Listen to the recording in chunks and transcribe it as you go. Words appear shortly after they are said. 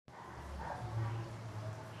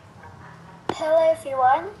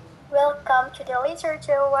everyone. Welcome to the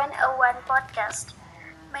Literature 101 podcast.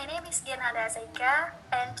 My name is Genada Zaika,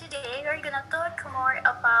 and today we're gonna talk more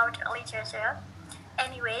about literature.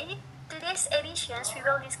 Anyway, today's editions we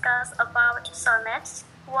will discuss about sonnets,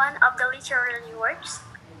 one of the literary works,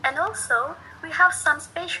 and also we have some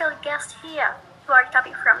special guests here who are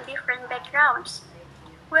coming from different backgrounds.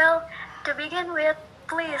 Well, to begin with,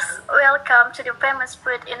 please welcome to the famous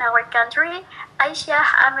food in our country,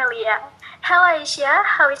 Aisyah Amelia. Hello Aisyah,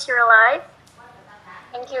 how is your life?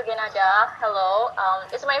 Thank you, Genada. Hello.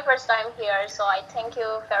 It's my first time here, so I thank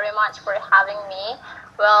you very much for having me.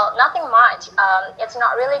 Well, nothing much. It's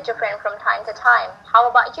not really different from time to time. How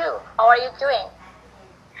about you? How are you doing?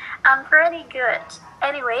 I'm pretty good.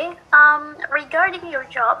 Anyway, regarding your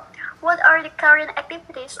job, what are the current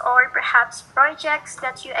activities or perhaps projects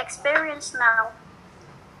that you experience now?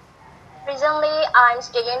 Recently, I'm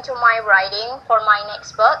sticking to my writing for my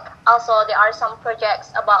next book. Also, there are some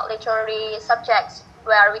projects about literary subjects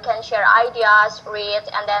where we can share ideas, read,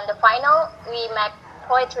 and then the final, we make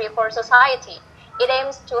poetry for society. It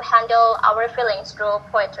aims to handle our feelings through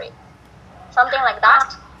poetry. Something like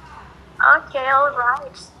that. Okay,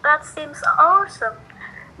 alright. That seems awesome.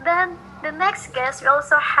 Then, the next guest, we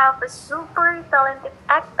also have a super talented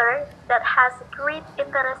actor that has a great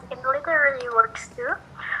interest in literary works too.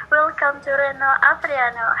 Welcome to Reno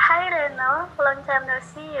Apriano. Hi Reno, long time no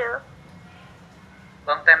see you.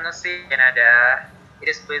 Long time no see, Canada. It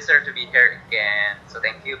is a pleasure to be here again. So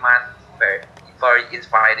thank you, man, for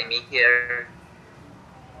inviting me here.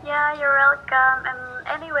 Yeah, you're welcome.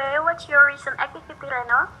 And anyway, what's your recent activity,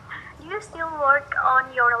 Reno? Do you still work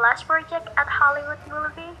on your last project at Hollywood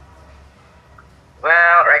movie?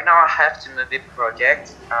 Well, right now I have two movie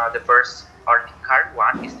projects. The first, or the current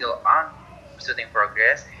one, is still on shooting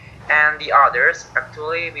progress, and the others,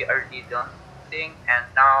 actually, we already done shooting and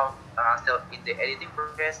now still in the editing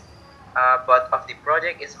progress. But of the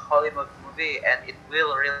project is Hollywood movie, and it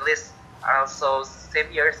will release also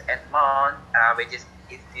same years and month, which is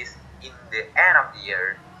it is in the end of the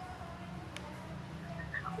year.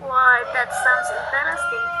 Wow, that sounds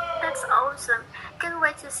interesting. That's awesome. Can't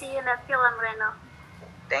wait to see you in that film, Reno.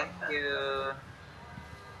 Thank you.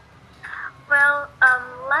 Well,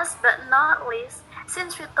 last but not least,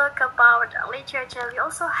 since we talk about literature, we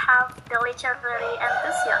also have the literary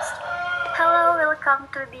enthusiast. Hello, welcome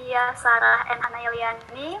to Dia, Sarah, and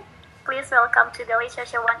Anayeliani. Please welcome to the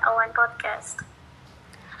Literature 101 podcast.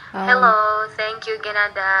 Hello, thank you,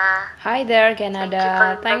 Genada. Hi there, Thank you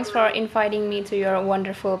Canada. for Thanks for inviting inviting me to your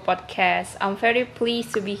wonderful podcast. I'm very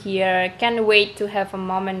pleased to be here. Can't wait to have a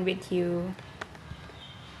moment with you.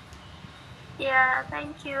 Yeah,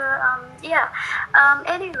 thank you.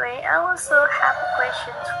 Anyway, I also have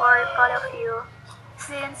questions for both of you.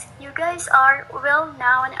 Since you guys are well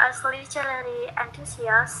known as literary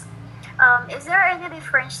enthusiasts, is there any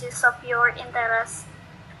differences of your interests,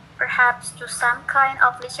 perhaps to some kind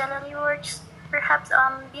of literary works? Perhaps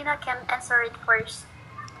Dina can answer it first.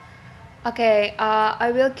 Okay,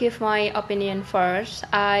 I will give my opinion first.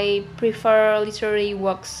 I prefer literary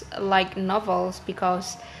works like novels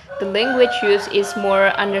because the language used is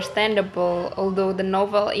more understandable. Although the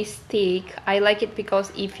novel is thick, I like it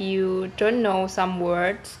because if you don't know some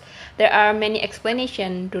words, there are many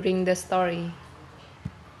explanations during the story.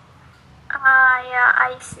 Yeah,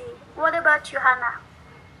 I see. What about you, Hannah?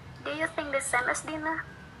 Do you think the same as Dina?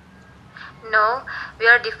 No, we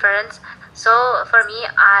are different. So for me,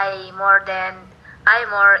 I'm more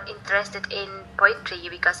interested in poetry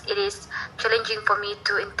because it is challenging for me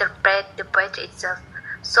to interpret the poetry itself.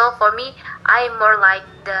 So for me, I'm more like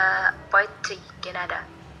the poetry, Canada.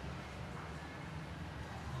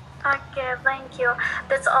 Okay, thank you.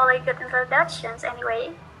 That's all a good introductions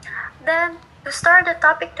anyway. Then, to start the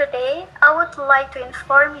topic today, I would like to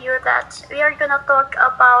inform you that we are gonna talk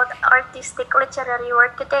about artistic literary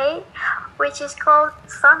work today, which is called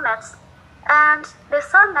sonnets. And the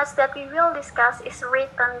sonnets that we will discuss is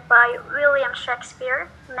written by William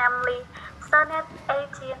Shakespeare, namely Sonnet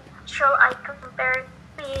 18, Shall I Compare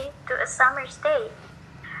Thee to a Summer's Day?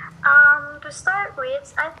 To start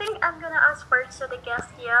with, I think I'm gonna ask first to the guest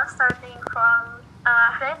here, starting from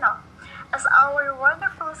Reno, as our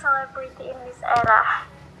wonderful celebrity in this era.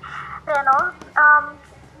 Reno,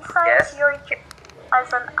 besides Yes. your job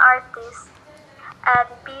as an artist and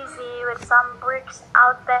busy with some works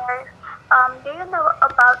out there, do you know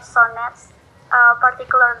about sonnets,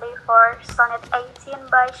 particularly for Sonnet 18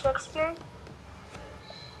 by Shakespeare?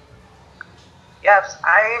 Yes,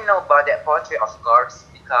 I know about that poetry, of course,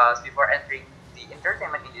 because before entering the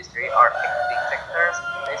entertainment industry or acting sectors,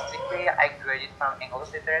 basically I graduated from English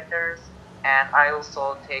literature, And I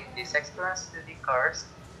also take this experience study course.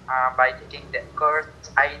 By taking that course,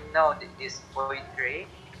 I know that this poetry,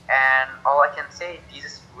 and all I can say, this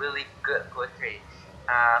is really good poetry.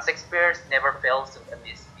 Shakespeare never fails to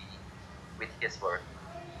amaze me with his work.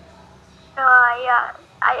 Yeah,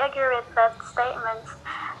 I agree with that statement.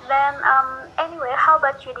 Then, anyway, how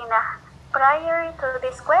about you, Dina? Prior to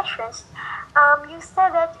these questions, you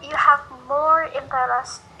said that you have more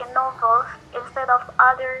interest in novels instead of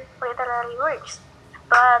other literary works.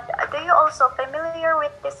 But do you also familiar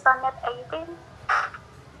with the Sonnet 18?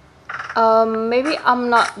 Maybe I'm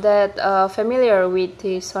not that familiar with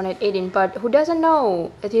the Sonnet 18, but who doesn't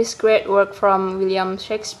know it is great work from William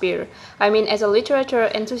Shakespeare. I mean, as a literature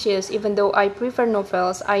enthusiast, even though I prefer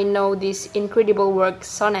novels, I know this incredible work,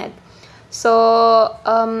 Sonnet. So,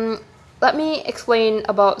 let me explain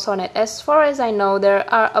about sonnet. As far as I know, there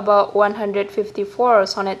are about 154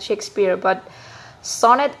 sonnet Shakespeare, but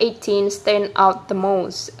sonnet 18 stand out the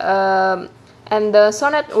most. And the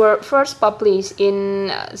sonnet were first published in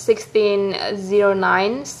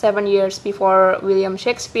 1609, 7 years before William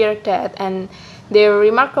Shakespeare's death, and their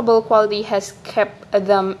remarkable quality has kept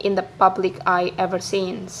them in the public eye ever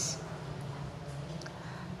since.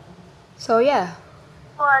 So yeah.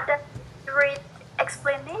 Well, that's great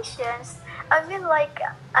explanations. I mean, like,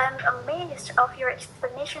 I'm amazed of your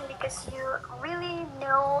explanation because you really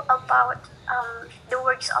know about the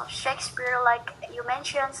works of Shakespeare. Like you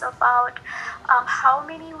mentioned about how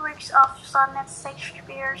many works of sonnets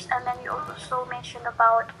Shakespeare's, and then you also mentioned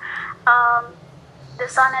about um, the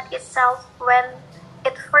sonnet itself when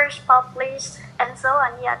it first published and so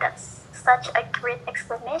on. Yeah, that's such a great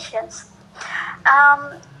explanations.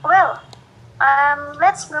 Well,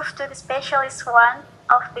 let's move to the specialist one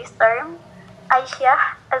of this term,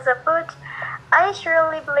 Aisyah. As a food, I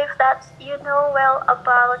surely believe that you know well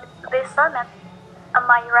about this sonnet. Am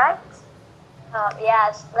I right?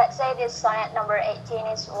 Yes, let's say this sonnet number 18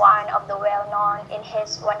 is one of the well-known in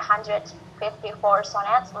his 154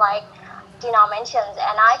 sonnets, like Dina mentioned,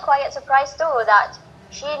 and I quite surprised too that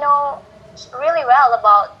she knows really well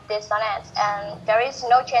about these sonnets, and there is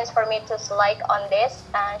no chance for me to select on this.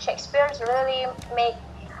 And Shakespeare's really make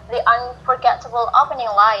the unforgettable opening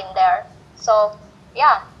line there. So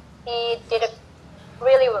yeah, he did a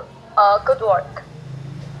really good work.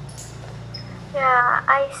 Yeah,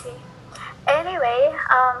 I see. Anyway,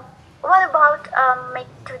 what about make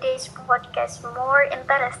today's podcast more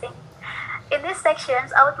interesting? In these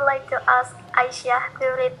sections, I would like to ask Aisyah to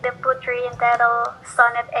read the poetry entitled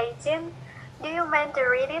Sonnet 18. Do you mind to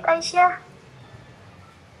read it, Aisyah?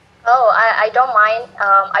 Oh, I don't mind.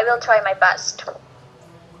 I will try my best.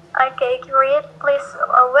 Okay, great. Please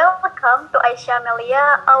welcome to Aisyah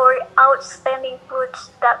Melia, our outstanding poet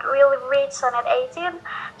that will read Sonnet 18.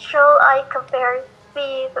 Shall I compare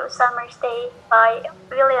thee to Summer's Day by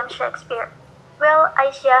William Shakespeare? Well,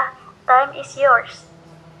 Aisyah, time is yours.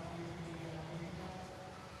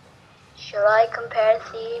 Shall I compare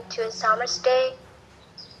thee to a summer's day?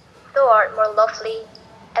 Thou art more lovely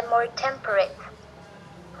and more temperate.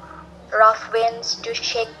 Rough winds do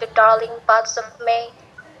shake the darling buds of May,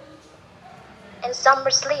 and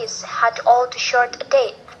summer's leaves had all too short a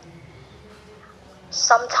date.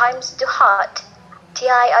 Sometimes too hot, the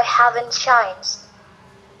eye of heaven shines,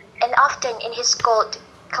 and often in his gold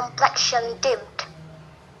complexion dimmed.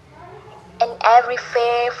 And every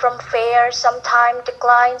fair from fair sometime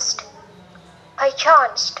declines, by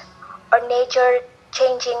chance or nature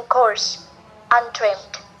changing course,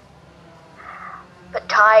 untrimmed. But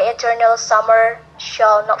thy eternal summer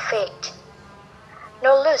shall not fade,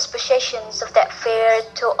 nor lose possessions of that fair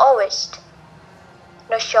to always,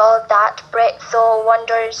 nor shall that break thou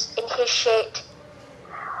wonders in his shade,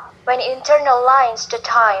 when in eternal lines the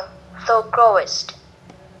time thou growest.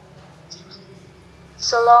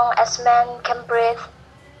 So long as man can breathe,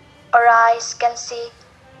 or eyes can see,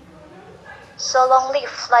 so long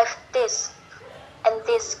live life this, and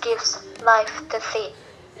this gives life to thee.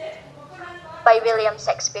 By William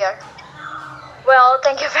Shakespeare. Well,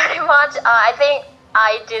 thank you very much. I think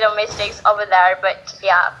I did a mistakes over there, but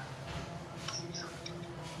yeah.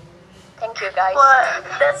 Thank you, guys. Well,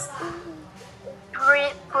 that's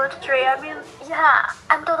great poetry. I mean, yeah,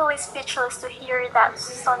 I'm totally speechless to hear that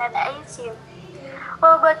Sonnet 18.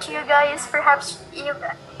 Well, but you guys, perhaps you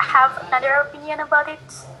have another opinion about it?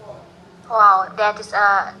 Wow, that is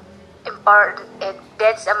important.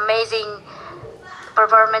 That's amazing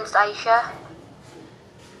performance, Aisha.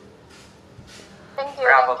 Thank you.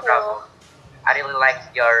 Bravo, thank bravo. I really like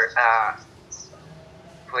your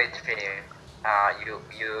poetry.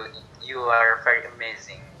 You are very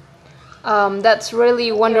amazing. That's really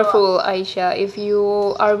Thank you. wonderful, Aisha. If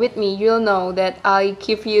you are with me, you'll know that I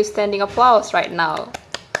give you standing applause right now.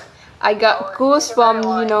 I got Oh, thank you very goosebumps,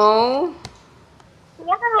 much.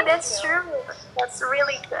 Yeah, Thank that's you. true. That's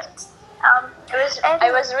really good. I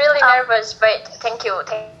And was really um, nervous, but thank you,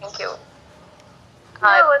 thank you.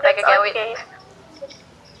 no, Back that's again with. okay.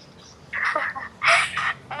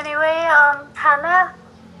 Anyway, Hannah,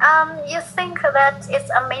 you think that it's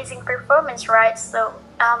amazing performance, right? So,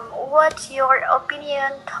 what's your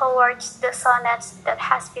opinion towards the sonnets that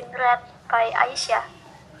has been read by Aisha?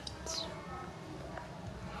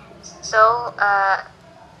 So,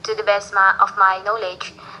 to the best of my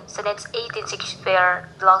knowledge, Sonnets 18 Shakespeare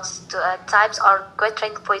belongs to a types or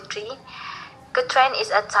quatrain poetry. Quatrain is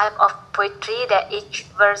a type of poetry that each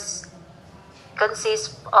verse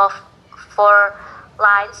consists of 4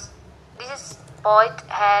 lines. This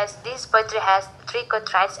poetry has 3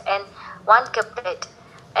 quatrains and 1 couplet.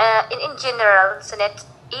 In general, Sonnet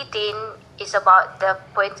 18 is about the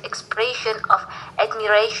poet's expression of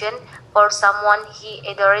admiration for someone he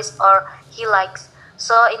adores or he likes.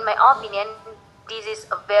 So, in my opinion, this is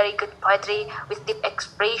a very good poetry with deep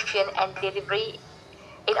expression and delivery.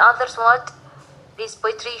 In other words, this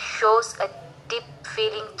poetry shows a deep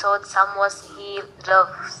feeling towards someone he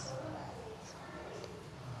loves.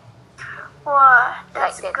 Wow, Like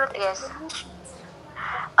that's a that, good yes. explanation.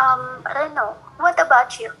 Reno, what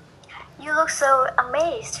about you? You look so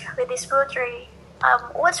amazed with this poetry.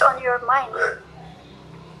 What's on your mind?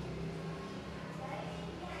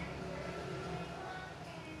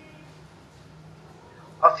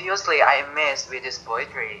 Obviously, I am amazed with this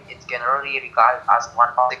poetry. It's generally regarded as one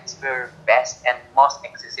of Shakespeare's best and most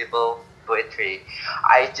accessible poetry.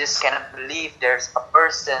 I just cannot believe there's a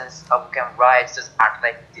person who can write such art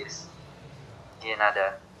like this. You know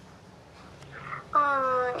that.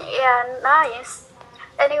 Yeah, nice.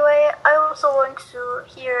 Anyway, I also want to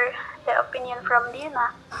hear the opinion from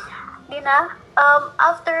Dina. Dina,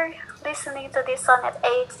 after listening to this sonnet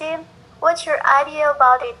 18, what's your idea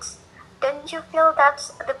about it? Don't you feel that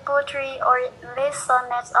the poetry or this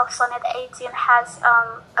sonnets of sonnet 18 has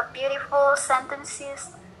a beautiful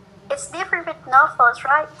sentences? It's different with novels,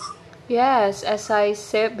 right? Yes, as I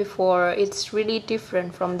said before, it's really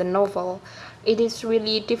different from the novel. It is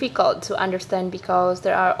really difficult to understand because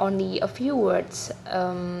there are only a few words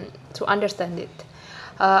to understand it.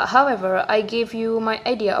 However, I give you my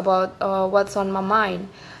idea about what's on my mind.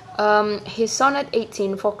 His sonnet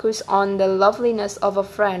 18 focus on the loveliness of a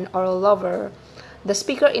friend or a lover. The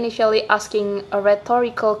speaker initially asking a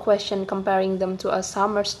rhetorical question comparing them to a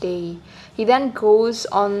summer's day. He then goes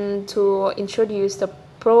on to introduce the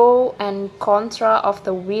pro and contra of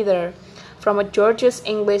the weather, from a gorgeous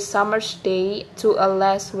English summer's day to a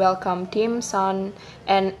less welcome dim sun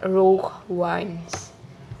and raw wines.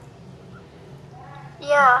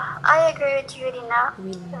 Yeah, I agree with you, Dina.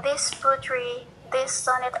 This poetry, this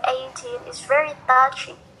sonnet 18, is very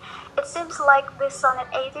touching. It seems like this sonnet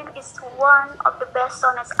 18 is one of the best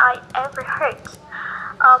sonnets I ever heard.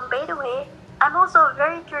 By the way, I'm also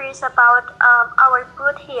very curious about our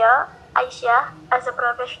poet here, Aisha, as a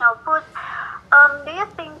professional poet. Do you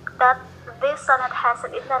think that this sonnet has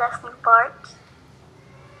an interesting part?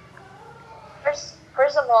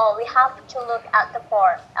 First of all, we have to look at the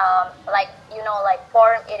form. Like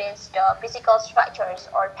form, it is the physical structures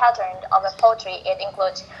or pattern of a poetry. It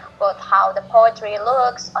includes both how the poetry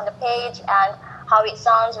looks on the page and how it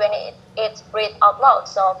sounds when it's read out loud.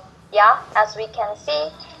 So yeah, as we can see,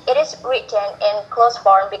 it is written in close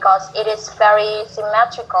form because it is very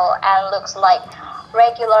symmetrical and looks like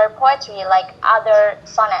regular poetry like other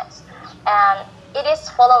sonnets. And it is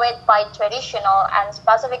followed by traditional and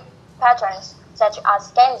specific patterns such as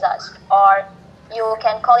stanzas, or you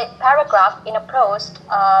can call it paragraph in a prose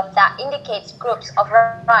that indicates groups of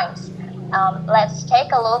rhymes. Let's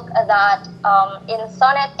take a look at that. In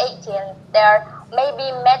Sonnet 18, there may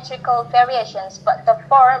be metrical variations, but the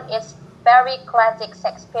form is very classic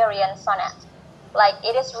Shakespearean sonnet. Like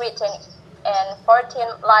it is written in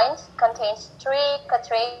 14 lines, contains 3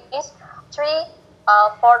 quatrains,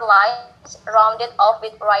 4 lines, rounded off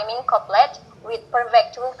with rhyming couplet, with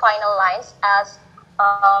perfect 2 final lines, as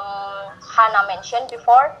Hannah mentioned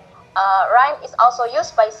before. Rhyme is also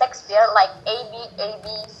used by Shakespeare, like A B A B,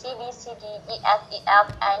 C D C D, E F E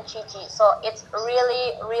F, and G G. So it's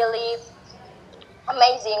really, really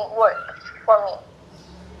amazing work for me.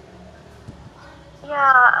 Yeah,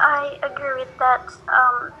 I agree with that.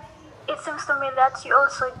 It seems to me that you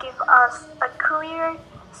also give us a clear,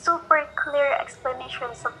 super clear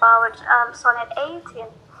explanations about Sonnet 18.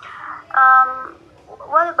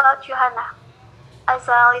 What about you, Hannah? As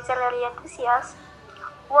a literary enthusiast,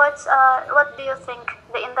 what do you think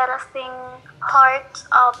the interesting part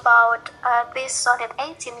about this Sonnet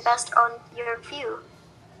 18 based on your view?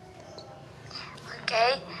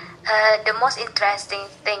 Okay, the most interesting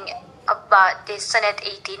thing about this sonnet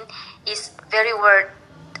 18 is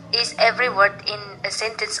every word in a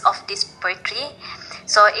sentence of this poetry.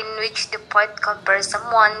 So, in which the poet compares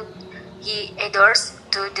someone he adores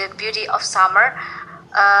to the beauty of summer.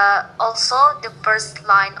 Also, the first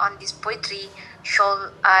line on this poetry,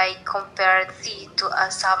 "Shall I compare thee to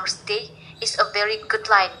a summer's day," is a very good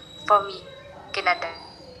line for me, Canada.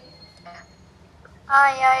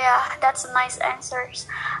 Yeah, that's nice answers.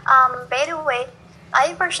 By the way,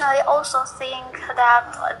 I personally also think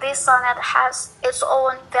that this sonnet has its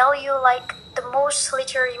own value like the most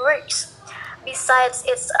literary works. Besides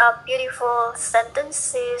its beautiful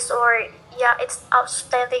sentences or yeah, its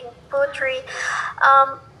outstanding poetry,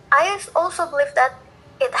 I also believe that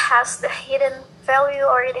it has the hidden value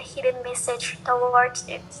or the hidden message towards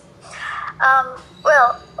it.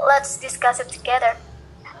 Well, let's discuss it together.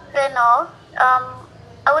 Reno,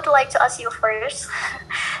 I would like to ask you first.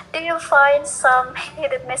 Do you find some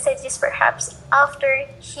hidden messages perhaps after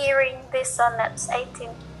hearing this sonnets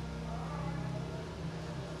 18?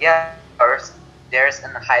 Yeah, of course, there's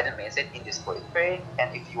a hidden message in this poetry,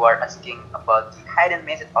 and if you are asking about the hidden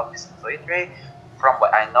message of this poetry, from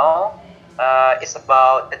what I know, it's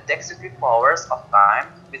about the destructive powers of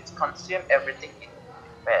time which consume everything in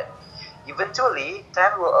red. Eventually,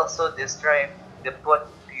 time will also destroy the both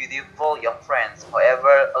beautiful young friends.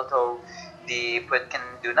 However, although the poet can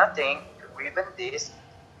do nothing to prevent this,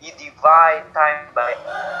 he divide time by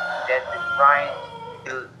that the friend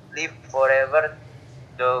will live forever,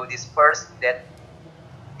 though dispersed that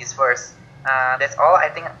is first. That's all I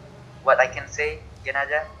think what I can say,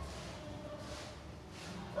 Janaja.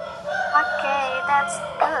 Okay, that's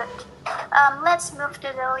good. Let's move to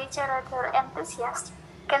the literature enthusiast.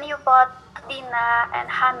 Can you both, Dina and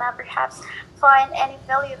Hannah, perhaps find any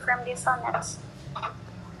value from these sonnets?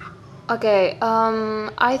 Okay,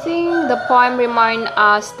 I think the poem reminds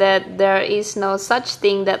us that there is no such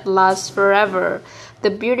thing that lasts forever. The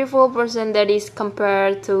beautiful person that is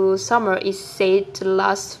compared to summer is said to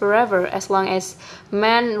last forever as long as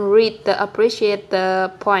men read the appreciate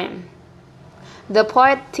the poem. The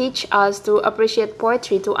poet teaches us to appreciate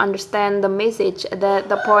poetry to understand the message that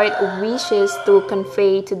the poet wishes to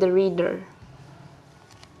convey to the reader.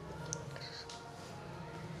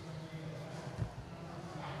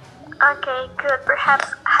 Okay, good.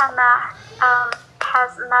 Perhaps Hannah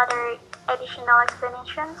has another additional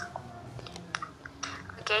explanations.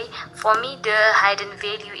 Okay, for me, the hidden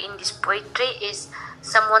value in this poetry is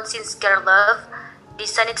someone sincere love. The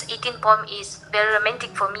Sonnets 18 poem is very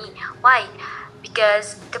romantic for me. Why?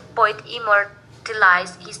 Because the poet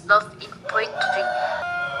immortalized his love in poetry.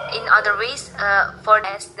 In other ways, for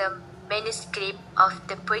as the manuscript of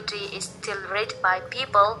the poetry is still read by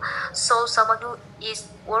people, so someone who is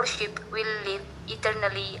worshipped will live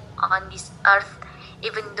eternally on this earth,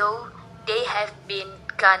 even though they have been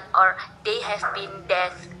gone or they have been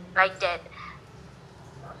dead like that.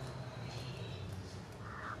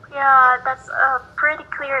 Yeah, that's a pretty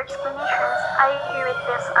clear explanation. I agree with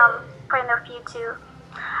this point of view too.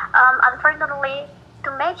 Unfortunately,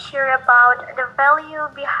 to make sure about the value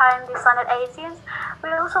behind the Sonnet 18,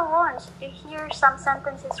 we also want to hear some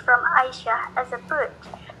sentences from Aisha as a poet.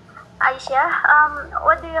 Aisha,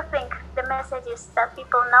 what do you think the messages that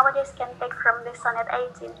people nowadays can take from the Sonnet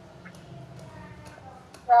 18?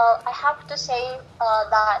 Well, I have to say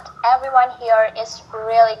that everyone here is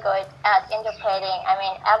really good at interpreting. I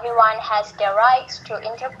mean, everyone has their rights to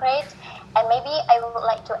interpret, and maybe I would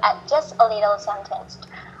like to add just a little sentence.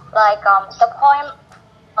 Like the poem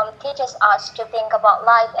teaches us to think about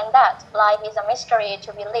life and death. Life is a mystery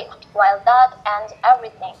to be lived, while death ends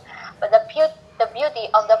everything. But the beauty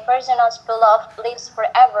of the person who's beloved lives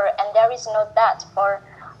forever, and there is no death for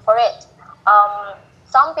it.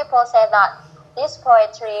 Some people say that this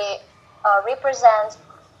poetry represents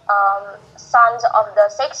sons of the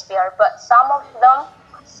Shakespeare, but some of them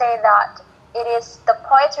say that it is the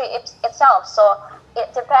poetry itself. So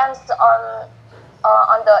it depends on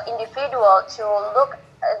the individual to look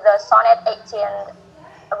the sonnet 18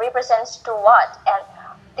 represents to what, and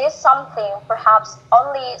this something perhaps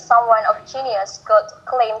only someone of genius could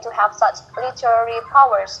claim to have such literary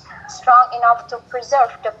powers strong enough to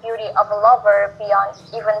preserve the beauty of a lover beyond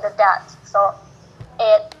even the death. So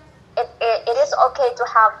it is okay to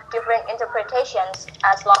have different interpretations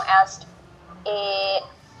as long as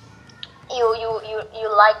you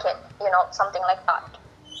like it, something like that.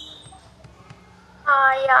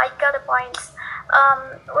 Yeah, I got the point.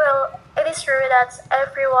 Well, it is true that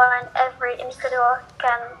every individual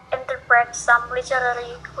can interpret some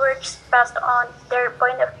literary works based on their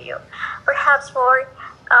point of view. Perhaps for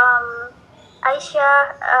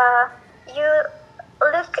Aisha, you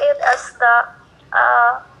look it as the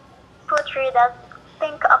poetry that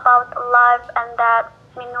think about life and that.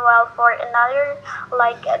 Meanwhile, for another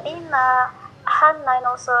like Dina, Hannah, and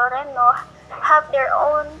also Reno, have their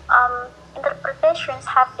own interpretations,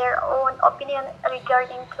 have their own opinion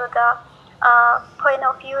regarding to the point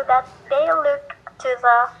of view that they look to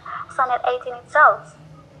the Sonnet 18 itself.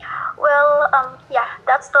 Well, yeah,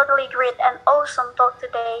 that's totally great and awesome talk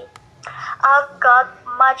today. I've got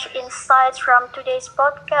much insights from today's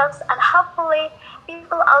podcast, and hopefully,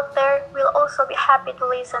 people out there will also be happy to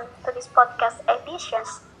listen to this podcast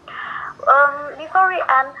editions. Before we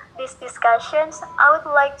end these discussions, I would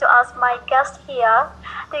like to ask my guest here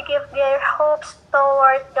to give their hopes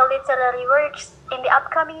toward the literary works in the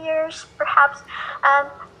upcoming years, perhaps, and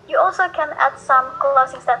you also can add some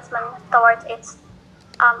closing statement towards it.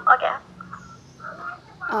 Okay,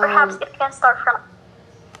 perhaps Um, it can start from.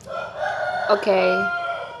 okay.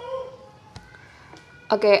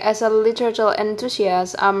 Okay, as a literature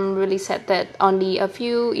enthusiast, I'm really sad that only a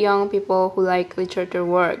few young people who like literature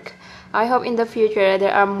work. I hope in the future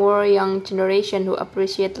there are more young generation who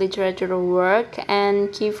appreciate literature work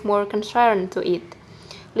and give more concern to it.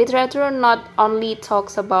 Literature not only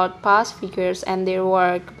talks about past figures and their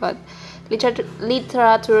work, but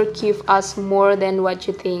literature gives us more than what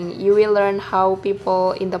you think. You will learn how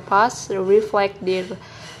people in the past reflect their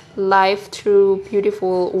life through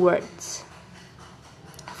beautiful words.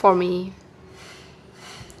 For me.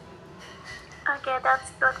 Okay, that's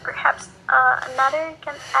good. Perhaps another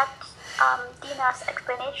can add Dina's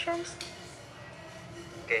explanations.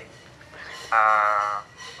 Okay. Uh,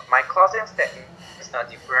 my closing statement is no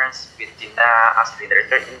difference with Dina as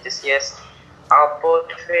literature enthusiast. Our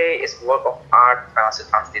poetry is work of art, such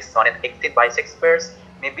as this sonnet 18 by Shakespeare.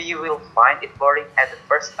 Maybe you will find it boring at the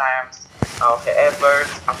first times. However,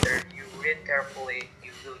 after you read carefully,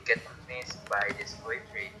 you will get amazed by this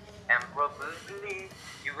poetry, and probably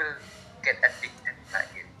you will get addicted by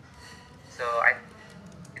it. So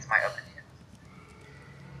it's my opinion.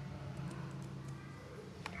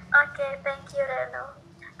 Okay, thank you, Reno.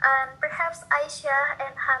 And perhaps Aisha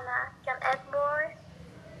and Hannah can add more.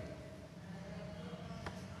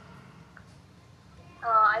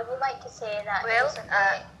 I would like to say that Well, it's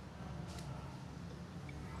okay.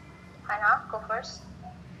 Hannah, go first.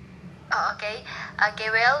 Oh, okay. Okay,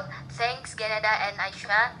 well, thanks Ganada and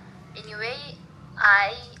Aisha. Anyway,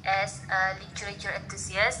 I, as a literature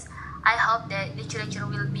enthusiast, I hope that literature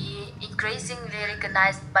will be increasingly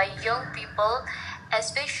recognized by young people,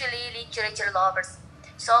 especially literature lovers.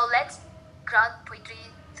 So let's grant poetry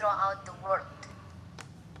throughout the world.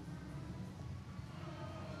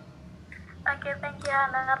 Okay, thank you,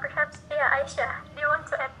 Hannah. Perhaps, yeah, Aisha, do you want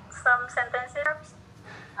to add some sentences?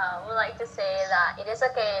 I would like to say that it is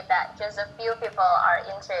okay that just a few people are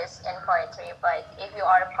interested in poetry, but if you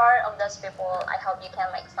are part of those people, I hope you can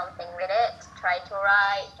make something with it. Try to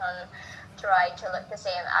write, don't try to look the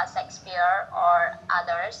same as Shakespeare or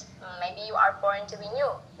others. Maybe you are born to be new,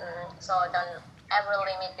 so don't ever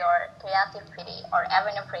limit your creativity or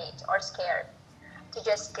even afraid or scared to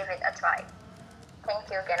just give it a try. Thank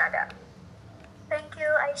you, Canada. Thank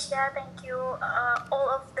you, Aisha. Thank you, all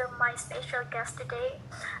of my special guests today.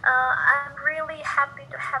 I'm really happy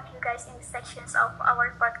to have you guys in the sections of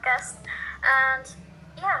our podcast. And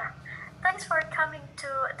yeah, thanks for coming to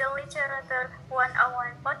the Literature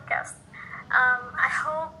 101 podcast. I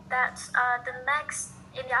hope that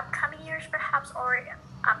in the upcoming years, perhaps, or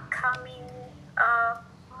upcoming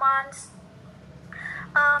months,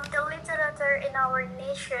 the literature in our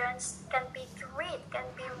nations can be great, can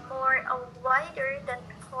be more wider than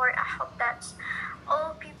before. I hope that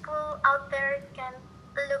all people out there can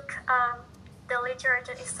look the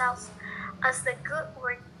literature itself as the good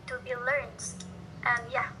word to be learned. And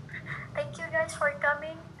yeah, thank you guys for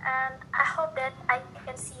coming, and I hope that I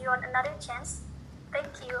can see you on another chance.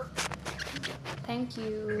 Thank you. Thank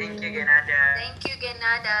you. Thank you, Ganada. Thank you,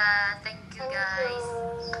 Ganada. Thank you, Thank guys.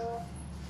 you.